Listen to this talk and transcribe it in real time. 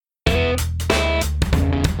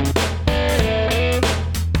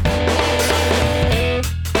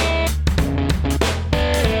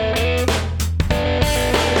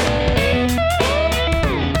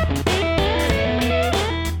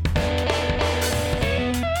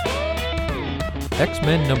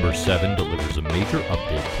X-Men number 7 delivers a major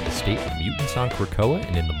update to the state of mutants on Krakoa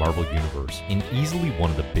and in the Marvel Universe, in easily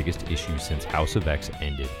one of the biggest issues since House of X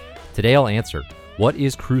ended. Today I'll answer, what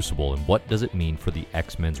is Crucible and what does it mean for the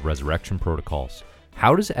X-Men's resurrection protocols?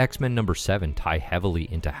 How does X-Men number 7 tie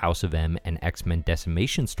heavily into House of M and X-Men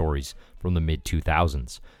Decimation stories from the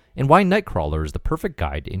mid-2000s? And why Nightcrawler is the perfect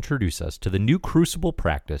guide to introduce us to the new Crucible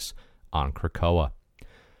practice on Krakoa.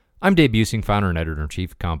 I'm Dave Busing, founder and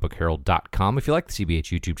editor-in-chief of comicbookherald.com. If you like the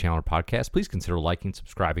CBH YouTube channel or podcast, please consider liking,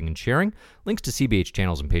 subscribing, and sharing. Links to CBH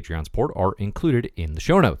channels and Patreon support are included in the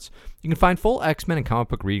show notes. You can find full X-Men and comic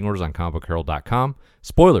book reading orders on comicbookherald.com.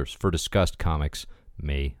 Spoilers for discussed comics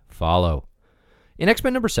may follow. In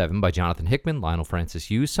X-Men number 7 by Jonathan Hickman, Lionel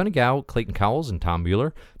Francis Hughes, Sonny Gao, Clayton Cowles, and Tom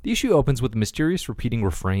Mueller, the issue opens with the mysterious repeating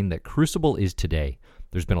refrain that Crucible is today.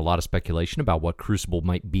 There's been a lot of speculation about what Crucible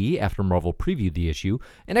might be after Marvel previewed the issue,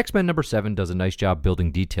 and X-Men number 7 does a nice job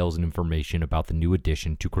building details and information about the new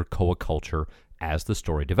addition to Krakoa culture as the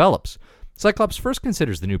story develops. Cyclops first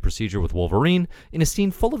considers the new procedure with Wolverine in a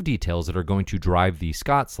scene full of details that are going to drive the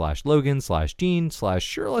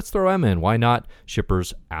Scott/Logan/Jean/sure let's throw Emma in, why not,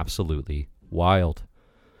 shippers absolutely wild.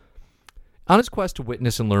 On his quest to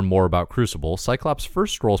witness and learn more about Crucible, Cyclops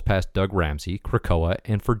first strolls past Doug Ramsey, Krakoa,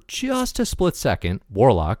 and for just a split second,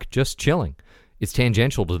 Warlock just chilling. It's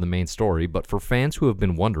tangential to the main story, but for fans who have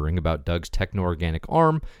been wondering about Doug's techno-organic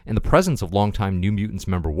arm and the presence of longtime New Mutants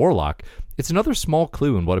member Warlock, it's another small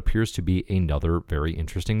clue in what appears to be another very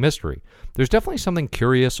interesting mystery. There's definitely something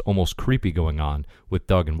curious, almost creepy going on with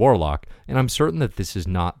Doug and Warlock, and I'm certain that this is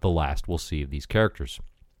not the last we'll see of these characters.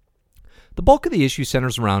 The bulk of the issue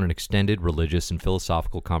centers around an extended religious and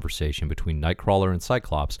philosophical conversation between Nightcrawler and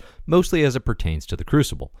Cyclops, mostly as it pertains to the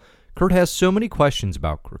Crucible. Kurt has so many questions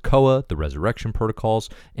about Krakoa, the resurrection protocols,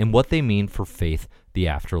 and what they mean for faith, the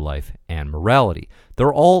afterlife, and morality.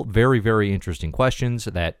 They're all very, very interesting questions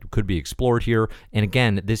that could be explored here, and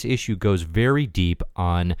again, this issue goes very deep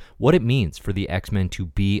on what it means for the X-Men to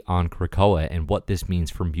be on Krakoa and what this means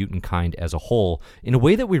for mutant kind as a whole in a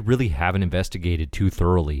way that we really haven't investigated too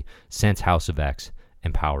thoroughly since House of X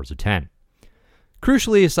and Powers of 10.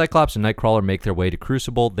 Crucially, as Cyclops and Nightcrawler make their way to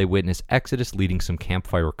Crucible, they witness Exodus leading some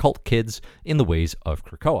campfire cult kids in the ways of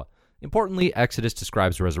Krakoa. Importantly, Exodus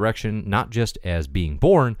describes resurrection not just as being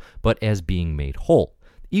born, but as being made whole.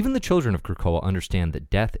 Even the children of Krakoa understand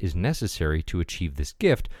that death is necessary to achieve this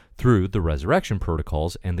gift through the resurrection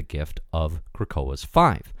protocols and the gift of Krakoa's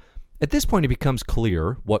 5. At this point, it becomes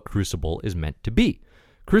clear what Crucible is meant to be.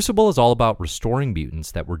 Crucible is all about restoring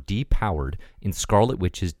mutants that were depowered in Scarlet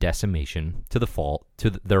Witch's decimation to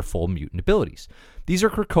their full mutant abilities. These are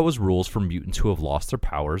Krakoa's rules for mutants who have lost their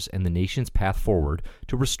powers and the nation's path forward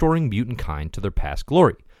to restoring mutant kind to their past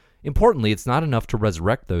glory. Importantly, it's not enough to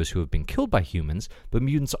resurrect those who have been killed by humans, but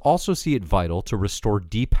mutants also see it vital to restore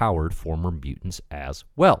depowered former mutants as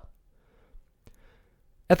well.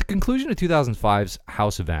 At the conclusion of 2005's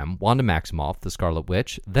House of M, Wanda Maximoff, the Scarlet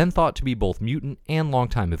Witch, then thought to be both mutant and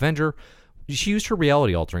longtime Avenger, she used her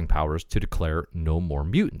reality-altering powers to declare no more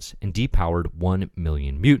mutants and depowered 1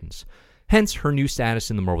 million mutants. Hence, her new status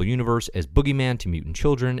in the Marvel Universe as Boogeyman to mutant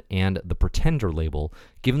children and the Pretender label,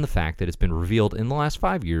 given the fact that it's been revealed in the last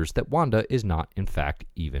 5 years that Wanda is not, in fact,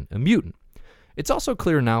 even a mutant. It's also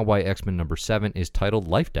clear now why X-Men number 7 is titled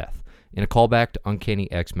Life Death, in a callback to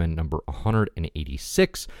Uncanny X-Men number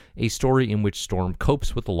 186, a story in which Storm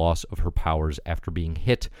copes with the loss of her powers after being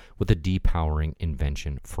hit with a depowering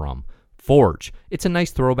invention from Forge. It's a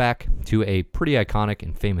nice throwback to a pretty iconic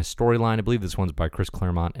and famous storyline. I believe this one's by Chris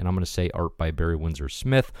Claremont, and I'm going to say art by Barry Windsor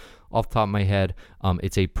Smith off the top of my head.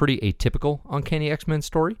 It's a pretty atypical Uncanny X-Men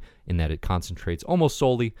story in that it concentrates almost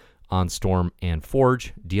solely on Storm and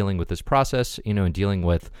Forge, dealing with this process, and dealing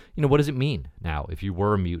with, what does it mean now if you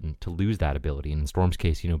were a mutant to lose that ability? And in Storm's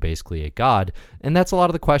case, basically a god. And that's a lot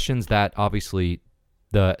of the questions that obviously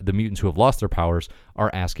the mutants who have lost their powers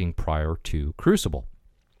are asking prior to Crucible.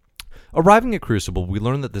 Arriving at Crucible, we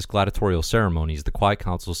learn that this gladiatorial ceremony is the Quiet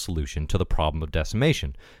Council's solution to the problem of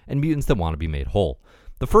decimation and mutants that want to be made whole.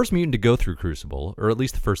 The first mutant to go through Crucible, or at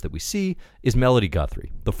least the first that we see, is Melody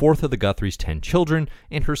Guthrie, the fourth of the Guthrie's 10 children,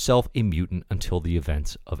 and herself a mutant until the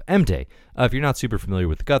events of M-Day. If you're not super familiar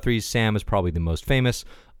with the Guthries, Sam is probably the most famous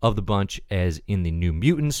of the bunch, as in the New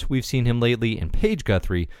Mutants we've seen him lately, and Paige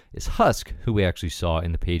Guthrie is Husk, who we actually saw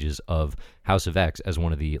in the pages of House of X as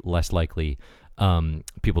one of the less likely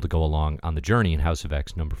people to go along on the journey in House of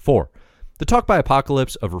X number 4. The talk by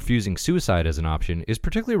Apocalypse of refusing suicide as an option is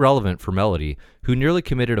particularly relevant for Melody, who nearly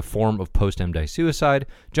committed a form of post-M-Day suicide,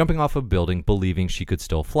 jumping off a building believing she could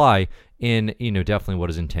still fly in, definitely what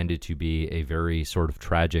is intended to be a very sort of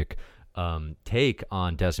tragic take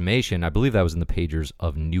on Decimation. I believe that was in the pages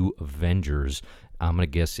of New Avengers. I'm going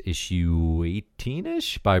to guess issue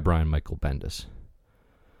 18-ish by Brian Michael Bendis.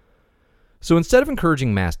 So instead of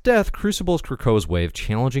encouraging mass death, Crucible is Krakoa's way of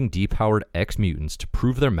challenging depowered X-mutants to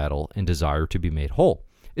prove their mettle and desire to be made whole.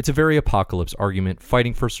 It's a very Apocalypse argument,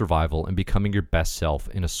 fighting for survival and becoming your best self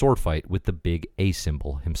in a sword fight with the big A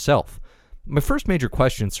symbol himself. My first major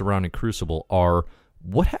questions surrounding Crucible are,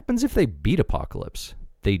 what happens if they beat Apocalypse?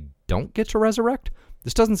 They don't get to resurrect?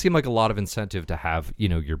 This doesn't seem like a lot of incentive to have,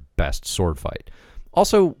 your best sword fight.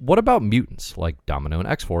 Also, what about mutants like Domino and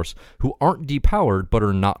X-Force who aren't depowered but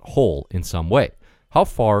are not whole in some way? How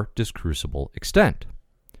far does Crucible extend?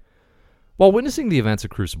 While witnessing the events of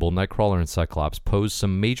Crucible, Nightcrawler and Cyclops pose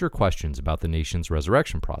some major questions about the nation's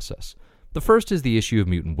resurrection process. The first is the issue of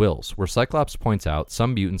mutant wills, where Cyclops points out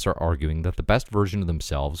some mutants are arguing that the best version of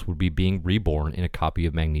themselves would be being reborn in a copy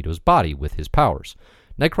of Magneto's body with his powers.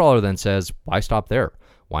 Nightcrawler then says, why stop there?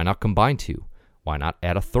 Why not combine two? Why not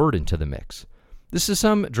add a third into the mix? This is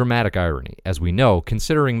some dramatic irony, as we know,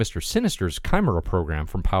 considering Mr. Sinister's Chimera program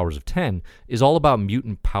from Powers of 10 is all about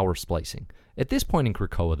mutant power splicing. At this point in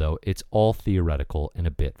Krakoa, though, it's all theoretical and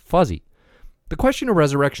a bit fuzzy. The question of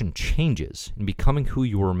resurrection changes, and becoming who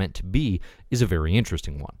you were meant to be is a very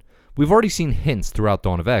interesting one. We've already seen hints throughout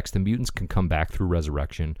Dawn of X that mutants can come back through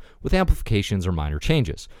resurrection with amplifications or minor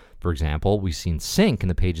changes. For example, we've seen Synch in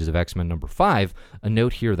the pages of X-Men number 5, a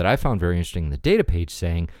note here that I found very interesting in the data page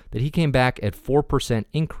saying that he came back at 4%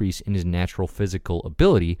 increase in his natural physical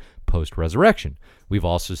ability post-resurrection. We've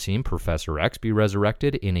also seen Professor X be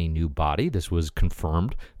resurrected in a new body. This was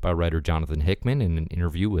confirmed by writer Jonathan Hickman in an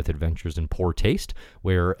interview with Adventures in Poor Taste,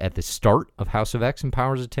 where at the start of House of X and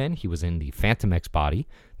Powers of 10, he was in the Phantom X body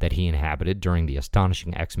that he inhabited during the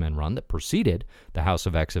Astonishing X-Men run that preceded the House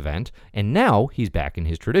of X event, and now he's back in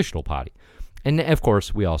his traditional body. And of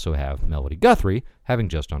course, we also have Melody Guthrie having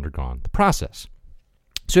just undergone the process.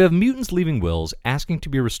 So you have mutants leaving wills, asking to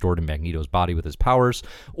be restored in Magneto's body with his powers,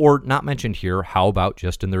 or not mentioned here, how about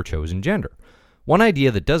just in their chosen gender? One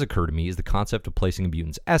idea that does occur to me is the concept of placing a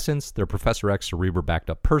mutant's essence, their Professor X Cerebra backed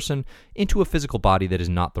up person, into a physical body that is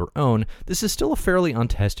not their own. This is still a fairly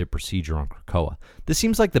untested procedure on Krakoa. This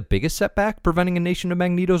seems like the biggest setback preventing a nation of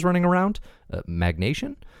Magnetos running around?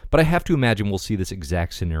 Magnation? But I have to imagine we'll see this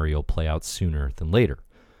exact scenario play out sooner than later.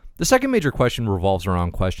 The second major question revolves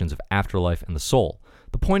around questions of afterlife and the soul.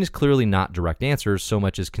 The point is clearly not direct answers so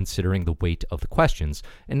much as considering the weight of the questions,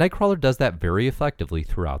 and Nightcrawler does that very effectively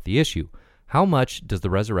throughout the issue. How much does the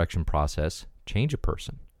resurrection process change a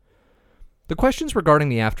person? The questions regarding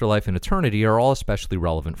the afterlife and eternity are all especially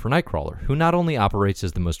relevant for Nightcrawler, who not only operates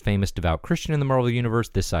as the most famous devout Christian in the Marvel Universe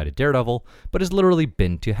this side of Daredevil, but has literally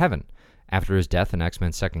been to heaven. After his death in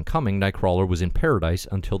X-Men Second Coming, Nightcrawler was in paradise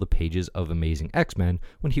until the pages of Amazing X-Men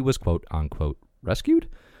when he was quote-unquote rescued?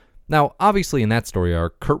 Now, obviously in that story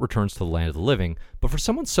arc, Kurt returns to the land of the living, but for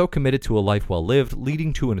someone so committed to a life well lived,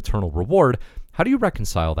 leading to an eternal reward, how do you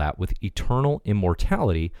reconcile that with eternal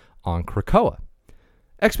immortality on Krakoa?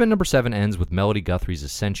 X-Men number 7 ends with Melody Guthrie's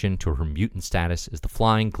ascension to her mutant status as the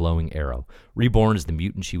flying, glowing Arrow, reborn as the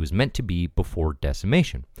mutant she was meant to be before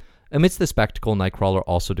Decimation. Amidst the spectacle, Nightcrawler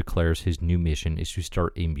also declares his new mission is to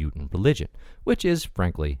start a mutant religion, which is,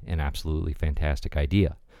 frankly, an absolutely fantastic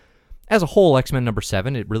idea. As a whole, X-Men number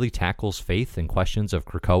 7, it really tackles faith and questions of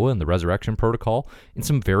Krakoa and the Resurrection Protocol in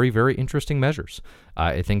some very, very interesting measures.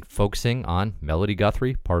 I think focusing on Melody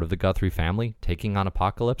Guthrie, part of the Guthrie family, taking on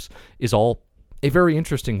Apocalypse, is all a very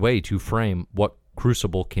interesting way to frame what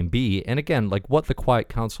Crucible can be, and again, like what the Quiet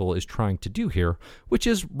Council is trying to do here, which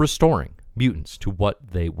is restoring mutants to what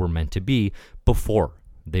they were meant to be before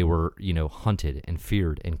they were, hunted and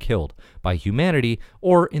feared and killed by humanity,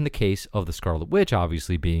 or in the case of the Scarlet Witch,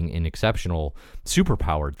 obviously being an exceptional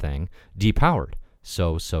superpowered thing, depowered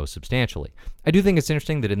so substantially. I do think it's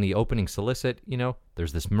interesting that in the opening solicit,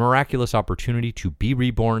 there's this miraculous opportunity to be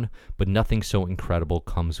reborn, but nothing so incredible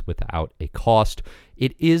comes without a cost.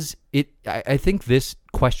 I think this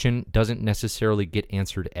question doesn't necessarily get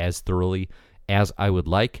answered as thoroughly as I would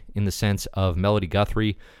like, in the sense of Melody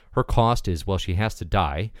Guthrie. Her cost is, well, she has to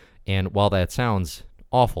die, and while that sounds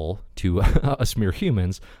awful to us mere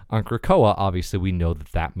humans, on Krakoa, obviously we know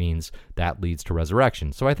that means that leads to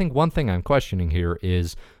resurrection. So I think one thing I'm questioning here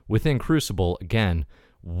is, within Crucible, again,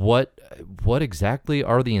 what exactly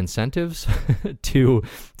are the incentives to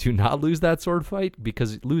not lose that sword fight?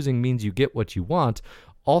 Because losing means you get what you want.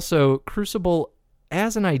 Also, Crucible,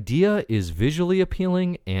 as an idea, is visually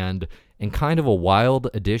appealing and kind of a wild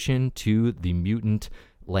addition to the mutant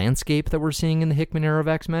landscape that we're seeing in the Hickman era of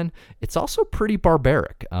X-Men, it's also pretty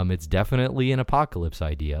barbaric. It's definitely an apocalypse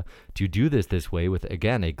idea to do this way with,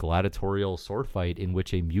 again, a gladiatorial sword fight in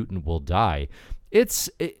which a mutant will die. It's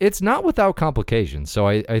not without complications, so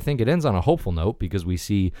I think it ends on a hopeful note because we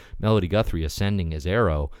see Melody Guthrie ascending as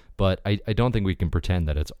Arrow, but I don't think we can pretend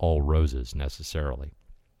that it's all roses necessarily.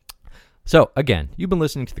 So, again, you've been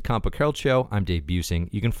listening to the Comic Book Herald Show. I'm Dave Busing.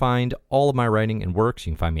 You can find all of my writing and works.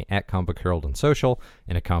 You can find me at Comic Book Herald on social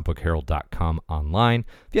and at comicbookherald.com online.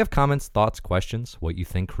 If you have comments, thoughts, questions, what you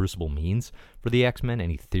think Crucible means for the X-Men,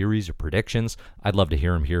 any theories or predictions, I'd love to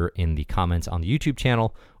hear them here in the comments on the YouTube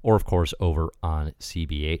channel or, of course, over on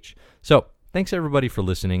CBH. So, thanks everybody for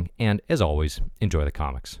listening, and as always, enjoy the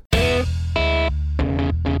comics.